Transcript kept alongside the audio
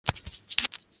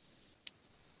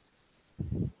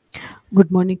Good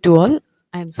morning to all.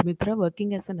 I am Sumithra,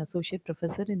 working as an associate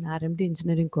professor in R.M.D.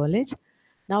 Engineering College.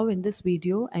 Now, in this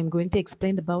video, I am going to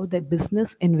explain about the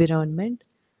business environment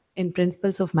in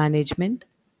principles of management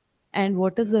and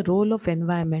what is the role of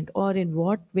environment, or in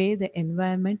what way the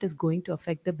environment is going to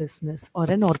affect the business or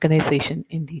an organization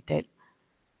in detail.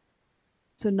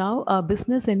 So now a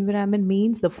business environment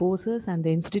means the forces and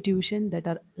the institution that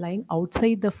are lying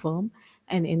outside the firm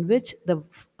and in which the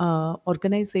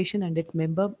organization and its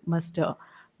member must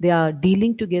they are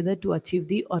dealing together to achieve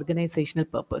the organizational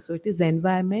purpose. So it is the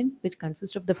environment which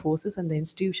consists of the forces and the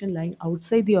institution lying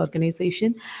outside the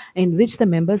organization in which the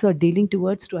members are dealing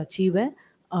towards to achieve a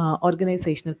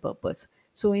organizational purpose.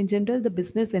 So in general, the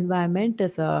business environment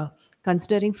is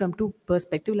considering from two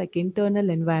perspectives, like internal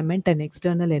environment and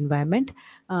external environment.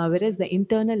 Whereas the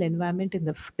internal environment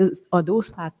are those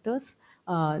factors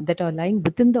that are lying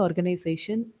within the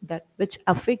organization that which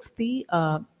affects the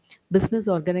business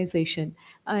organization,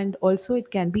 and also it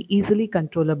can be easily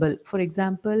controllable. For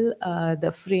example,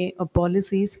 the frame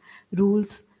policies,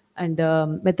 rules, and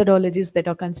methodologies that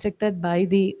are constructed by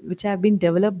the which have been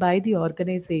developed by the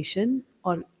organization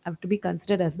or have to be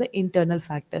considered as the internal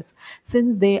factors,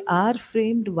 since they are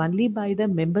framed only by the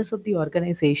members of the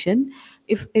organization.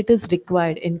 If it is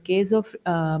required in case of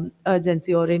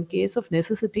urgency or in case of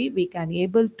necessity, we can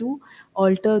able to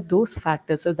alter those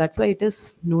factors. So that's why it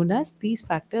is known as these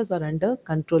factors are under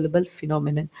controllable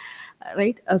phenomenon,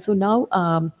 right? So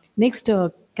now, next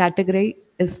category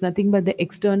is nothing but the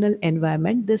external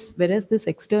environment. This Whereas this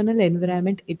external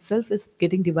environment itself is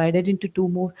getting divided into two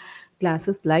more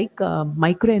classes, like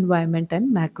micro environment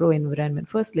and macro environment.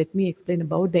 First, let me explain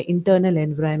about the internal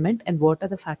environment and what are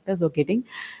the factors are getting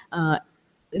uh,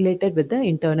 related with the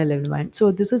internal environment.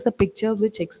 So this is the picture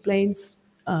which explains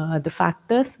the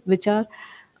factors which are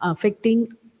affecting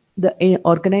the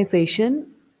organization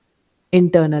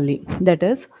internally. That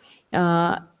is,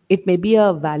 it may be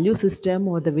a value system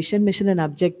or the vision, mission, and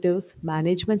objectives,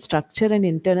 management structure and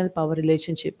internal power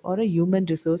relationship, or a human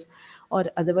resource,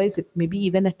 or otherwise it may be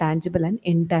even a tangible and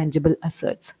intangible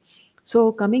assets.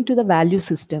 So coming to the value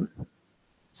system,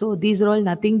 so these are all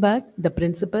nothing but the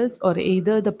principles or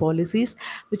either the policies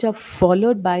which are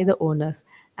followed by the owners,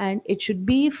 and it should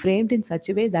be framed in such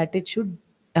a way that it should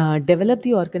develop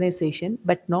the organization,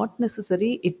 but not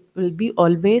necessary. It will be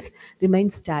always remain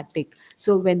static.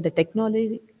 So when the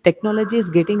technology is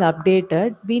getting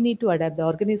updated, we need to adapt. The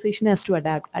organization has to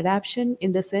adapt. Adaptation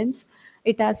in the sense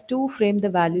it has to frame the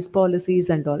values, policies,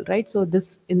 and all, right? So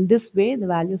this in this way the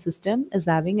value system is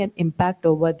having an impact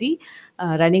over the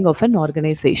running of an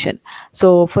organization.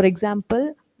 So for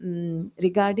example,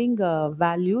 regarding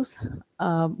values,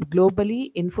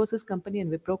 globally Infosys company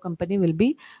and Wipro company will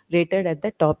be rated at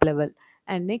the top level.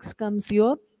 And next comes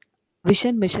your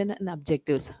vision, mission, and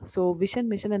objectives. So vision,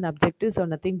 mission, and objectives are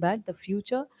nothing but the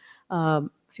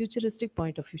futuristic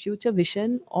point of view, future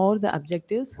vision or the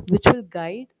objectives which will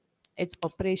guide its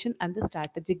operation and the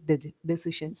strategic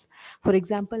decisions. For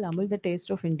example, Amul, the Taste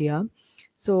of India,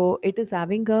 so it is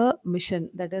having a mission,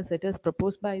 that is, it is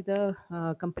proposed by the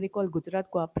company called Gujarat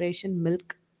Corporation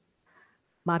Milk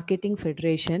Marketing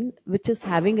Federation, which is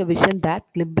having a vision that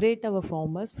liberate our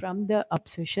farmers from the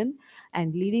obsession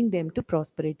and leading them to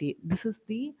prosperity. This is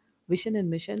the vision and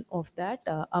mission of that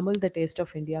Amul, the Taste of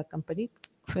India company,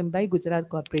 firmed by Gujarat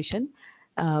Corporation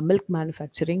Milk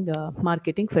Manufacturing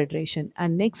Marketing Federation.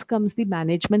 And next comes the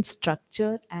management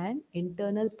structure and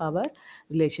internal power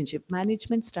relationship.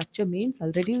 Management structure means,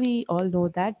 already we all know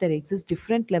that there exist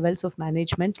different levels of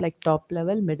management, like top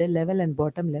level, middle level, and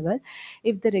bottom level.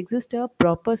 If there exists a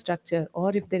proper structure,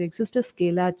 or if there exists a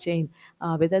scalar chain,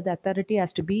 whether the authority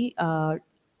has to be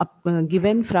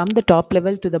given from the top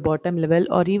level to the bottom level,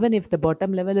 or even if the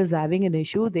bottom level is having an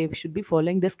issue, they should be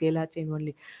following the scalar chain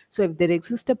only. So if there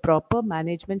exists a proper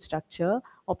management structure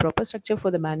or proper structure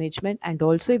for the management, and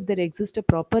also if there exists a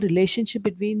proper relationship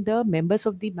between the members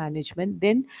of the management,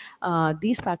 then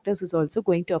these factors is also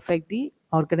going to affect the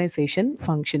organization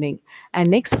functioning.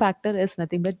 And next factor is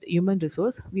nothing but human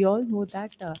resource. We all know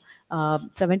that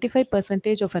 75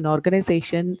 percentage of an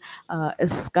organization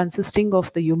is consisting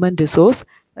of the human resource,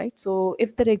 right? So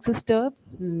if there exists a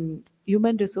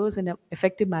human resource in an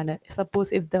effective manner,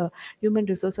 suppose if the human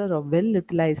resources are well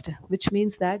utilized, which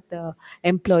means that the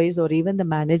employees or even the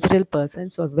managerial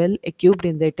persons are well equipped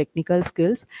in their technical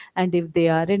skills, and if they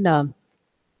are in a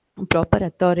proper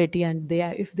authority, and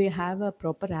if they have a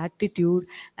proper attitude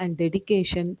and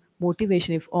dedication,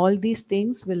 motivation, if all these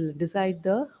things will decide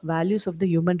the values of the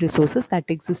human resources that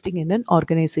existing in an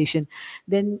organization,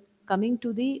 then coming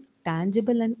to the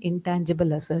tangible and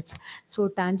intangible assets. So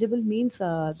tangible means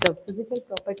the physical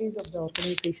properties of the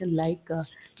organization, like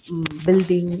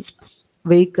building,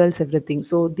 vehicles, everything.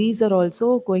 So these are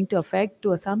also going to affect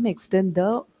to some extent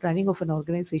the running of an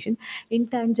organization.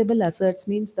 Intangible assets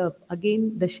means the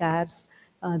again the shares,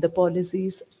 the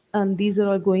policies, and these are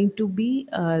all going to be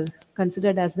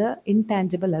considered as the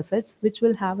intangible assets, which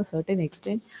will have a certain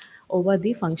extent over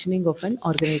the functioning of an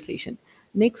organization.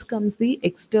 Next comes the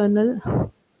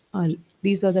external. Uh,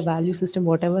 these are the value system,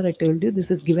 whatever I told you. This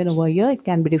is given over here. It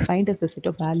can be defined as the set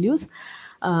of values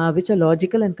which are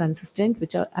logical and consistent,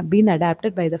 which are have been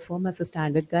adapted by the firm as a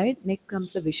standard guide. Next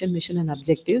comes the vision, mission, and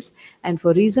objectives. And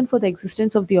for reason for the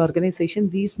existence of the organization,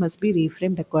 these must be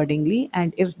reframed accordingly.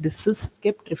 And if this is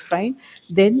kept refined,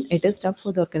 then it is tough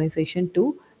for the organization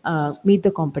to meet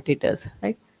the competitors,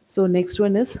 right? So next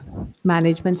one is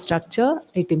management structure.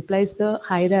 It implies the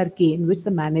hierarchy in which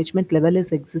the management level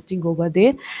is existing over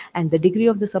there, and the degree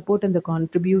of the support and the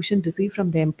contribution received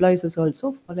from the employees is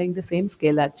also following the same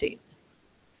scalar chain.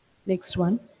 Next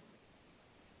one,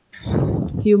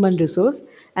 human resource,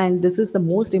 and this is the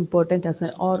most important as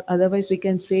a, or otherwise we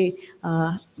can say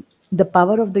the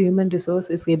power of the human resource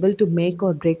is able to make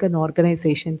or break an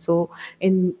organization. So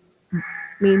in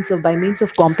means of by means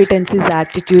of competencies,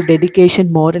 attitude,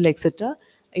 dedication, moral, etc.,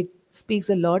 it speaks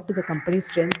a lot to the company's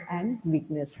strength and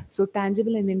weakness. So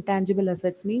tangible and intangible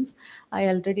assets means I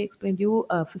already explained you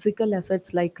physical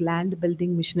assets like land,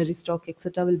 building, machinery, stock,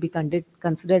 etc., will be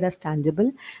considered as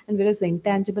tangible, and whereas the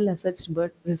intangible assets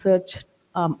but research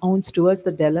ounce towards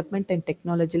the development and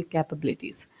technological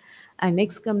capabilities. And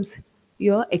next comes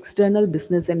your external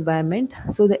business environment.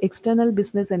 So the external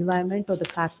business environment or the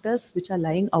factors which are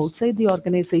lying outside the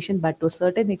organization, but to a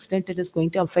certain extent it is going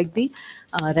to affect the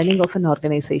running of an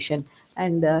organization.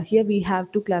 And here we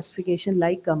have two classification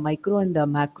like micro and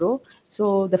macro.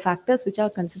 So the factors which are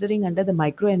considering under the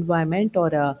micro environment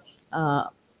or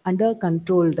under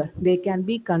controlled, they can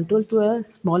be controlled to a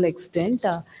small extent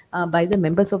by the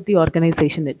members of the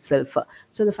organization itself.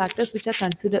 So the factors which are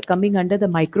considered coming under the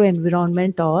micro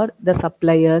environment or the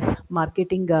suppliers,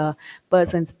 marketing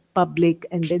persons, public,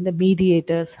 and then the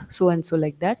mediators, so and so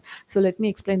like that. So let me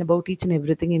explain about each and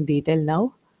everything in detail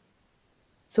now.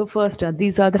 So first,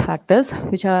 these are the factors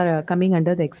which are coming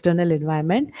under the external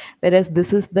environment, whereas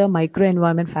this is the micro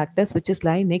environment factors which is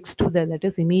lying next to the, that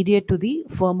is immediate to the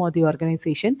firm or the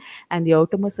organization, and the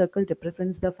outermost circle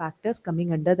represents the factors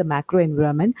coming under the macro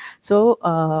environment.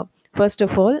 So first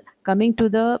of all, coming to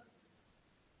the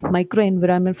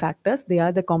microenvironment factors, they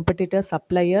are the competitors,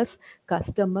 suppliers,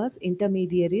 customers,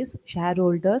 intermediaries,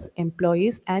 shareholders,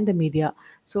 employees, and the media.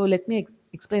 So let me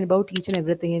explain about each and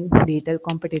everything in detail.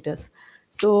 Competitors.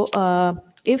 So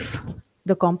if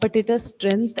the competitor's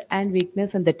strength and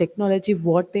weakness and the technology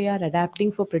what they are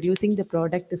adapting for producing the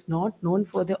product is not known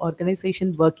for the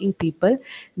organization working people,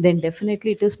 then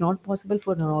definitely it is not possible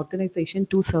for an organization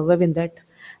to survive in that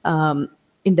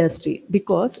industry.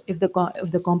 Because if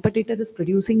the competitor is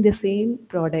producing the same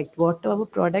product, whatever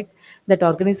product that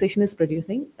organization is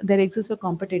producing, there exists a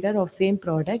competitor of same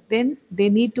product, then they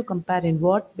need to compare in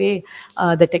what way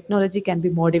the technology can be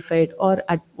modified, or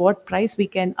at what price we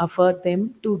can offer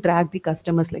them to drag the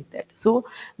customers like that. So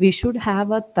we should have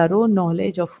a thorough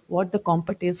knowledge of what the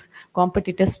competitor's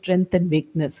strength and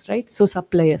weakness, right? So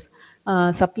suppliers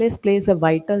plays a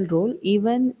vital role.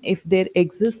 Even if there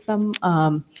exists some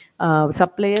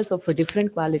suppliers of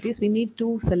different qualities, we need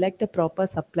to select a proper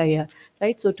supplier,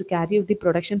 right? So to carry out the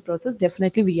production process,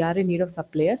 definitely we are in need of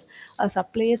suppliers.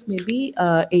 Suppliers may be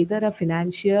either a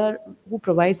financier who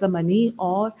provides the money,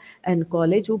 or an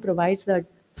college who provides the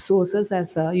sources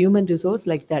as a human resource,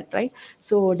 like that, right?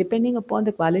 So depending upon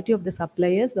the quality of the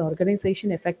suppliers, the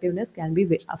organization effectiveness can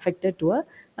be affected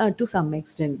to some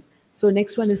extent. So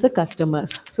next one is the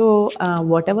customers. So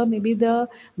whatever maybe the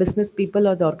business people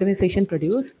or the organization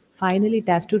produce, finally it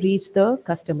has to reach the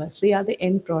customers. They are the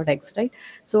end products, right?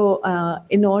 So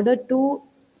in order to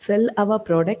sell our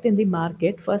product in the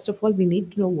market, first of all we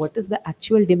need to know what is the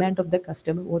actual demand of the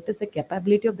customer, what is the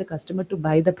capability of the customer to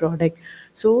buy the product.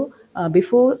 So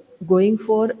before going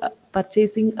for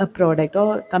purchasing a product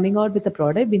or coming out with a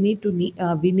product, we need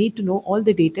to know all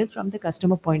the details from the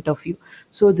customer point of view.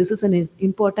 So this is an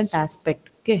important aspect.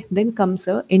 Okay, then comes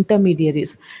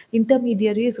intermediaries.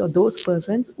 Intermediaries are those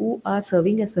persons who are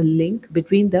serving as a link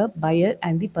between the buyer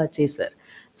and the purchaser.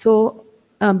 So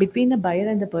between the buyer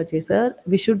and the purchaser,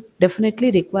 we should definitely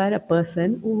require a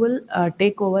person who will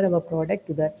take over our product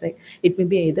to that side. It may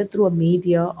be either through a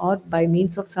media or by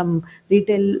means of some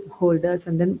retail holders,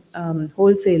 and then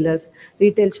wholesalers,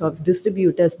 retail shops,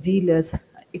 distributors, dealers,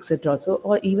 etc. So,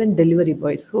 or even delivery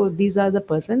boys. So these are the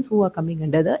persons who are coming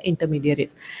under the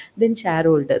intermediaries. Then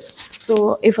shareholders.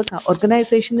 So if a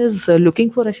organization is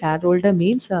looking for a shareholder,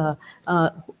 means uh,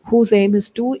 whose aim is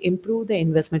to improve the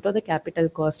investment or the capital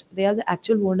cost. They are the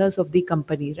actual owners of the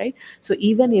company, right? So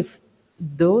even if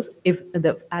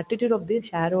the attitude of the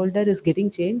shareholder is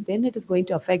getting changed, then it is going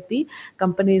to affect the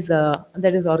company's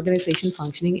that is organization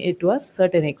functioning it to a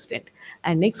certain extent.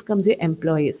 And next comes the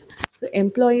employees. So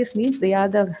employees means they are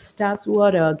the staffs who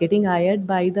are getting hired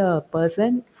by the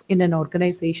person in an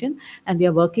organization, and they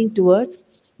are working towards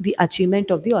the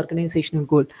achievement of the organizational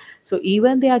goal. So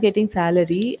even they are getting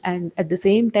salary, and at the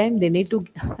same time they need to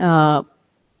uh,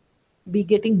 be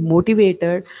getting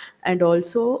motivated, and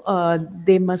also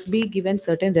they must be given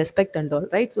certain respect and all,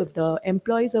 right? So if the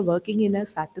employees are working in a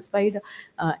satisfied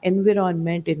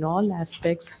environment in all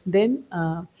aspects, then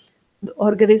the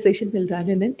organization will run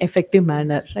in an effective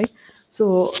manner, right?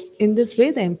 So in this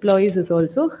way, the employees is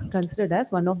also considered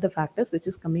as one of the factors which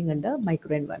is coming under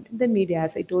microenvironment. Then media,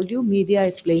 as I told you, media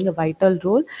is playing a vital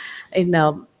role in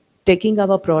taking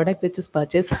our product which is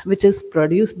purchased, which is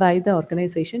produced by the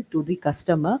organization, to the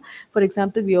customer. For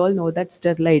example, we all know that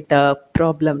Sterlite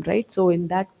problem, right? So in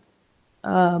that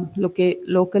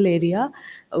local area,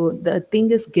 the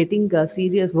thing is getting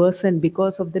serious worsen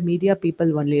because of the media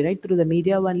people only, right? Through the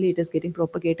media only it is getting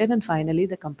propagated, and finally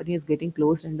the company is getting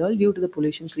closed and all due to the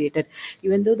pollution created.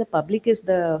 Even though the public is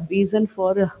the reason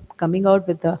for coming out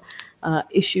with the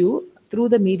issue, through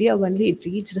the media only it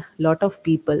reached a lot of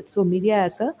people. So media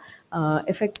has a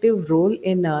effective role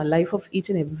in life of each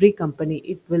and every company.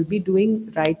 It will be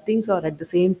doing right things, or at the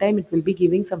same time it will be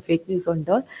giving some fake news on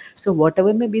all. So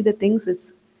whatever may be the things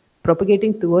it's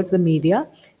propagating towards the media,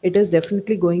 it is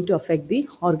definitely going to affect the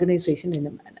organization in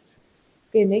a manner.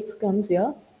 Okay, next comes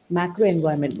here macro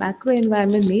environment. Macro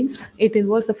environment means it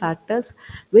involves the factors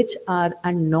which are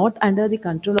and not under the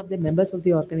control of the members of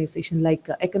the organization, like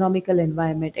economical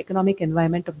environment, economic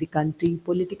environment of the country,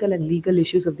 political and legal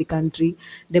issues of the country,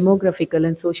 demographical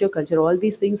and socio-culture. All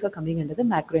these things are coming under the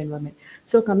macro environment.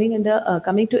 So coming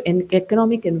to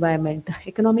economic environment.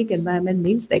 Economic environment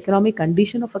means the economic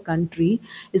condition of a country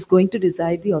is going to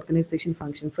decide the organization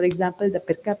function. For example, the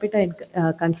per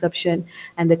capita consumption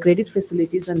and the credit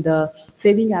facilities and the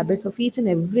saving habits of each and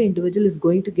every individual is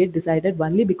going to get decided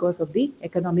only because of the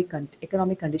economic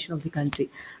condition of the country.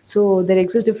 So there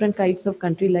exist different kinds of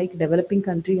country, like developing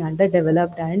country,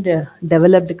 underdeveloped, and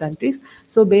developed countries.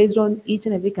 So based on each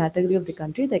and every category of the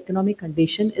country, the economic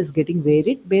condition is getting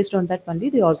varied. Based on that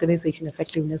only, the organization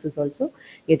effectiveness is also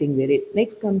getting varied.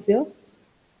 Next comes here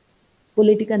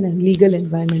political and legal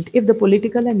environment. If the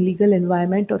political and legal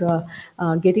environment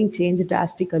are getting changed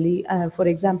drastically, for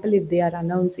example, if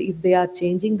they are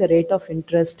changing the rate of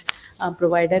interest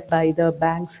provided by the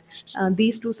banks,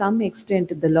 these to some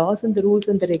extent, the laws and the rules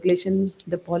and the regulation,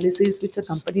 the policies which the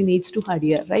company needs to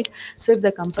adhere, right? So if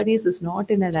the company is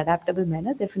not in an adaptable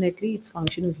manner, definitely its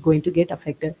function is going to get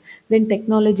affected. Then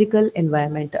technological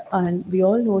environment, and we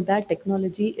all know that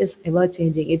technology is ever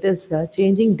changing. It is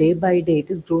changing day by day.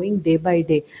 It is growing day by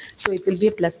day. So it will be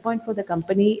a plus point for the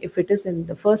company if it is in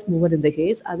the first mover in the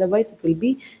case. Otherwise, it will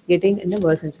be getting in a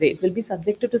worsened state. It will be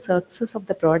subjected to success of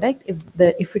the product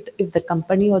if the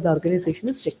company or the organization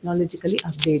is technologically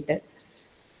updated.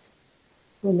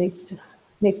 So next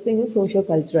thing is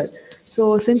socio-cultural.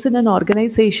 So since in an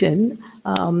organization,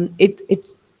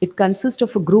 it consists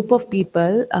of a group of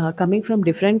people coming from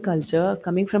different culture,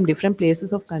 coming from different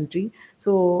places of country.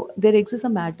 So there exists a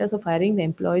matters of hiring the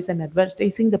employees and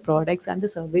advertising the products and the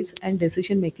service and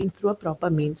decision making through a proper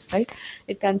means, right?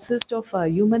 It consists of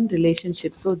human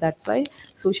relationships. So that's why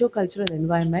socio-cultural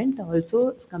environment also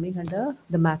is coming under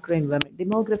the macro environment.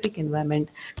 Demographic environment.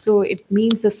 So it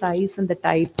means the size and the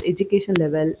type, education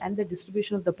level, and the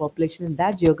distribution of the population in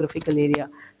that geographical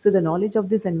area. So the knowledge of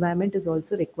this environment is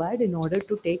also required in order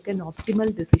to take an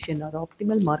optimal decision or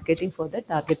optimal marketing for the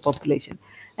target population.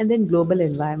 And then global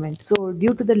environment. So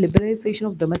due to the liberalization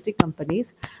of domestic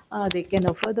companies, they can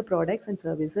offer the products and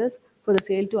services for the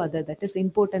sale to other, that is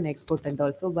import and export. And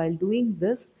also while doing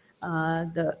this,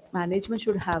 the management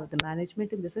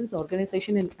in the sense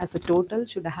organization as a total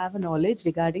should have a knowledge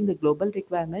regarding the global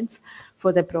requirements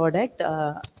for the product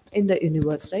in the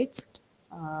universe, right?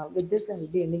 With this, I will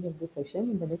be ending of the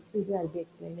session. In the next video, I'll be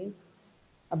explaining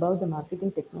about the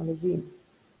marketing technology in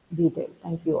detail.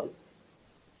 Thank you all.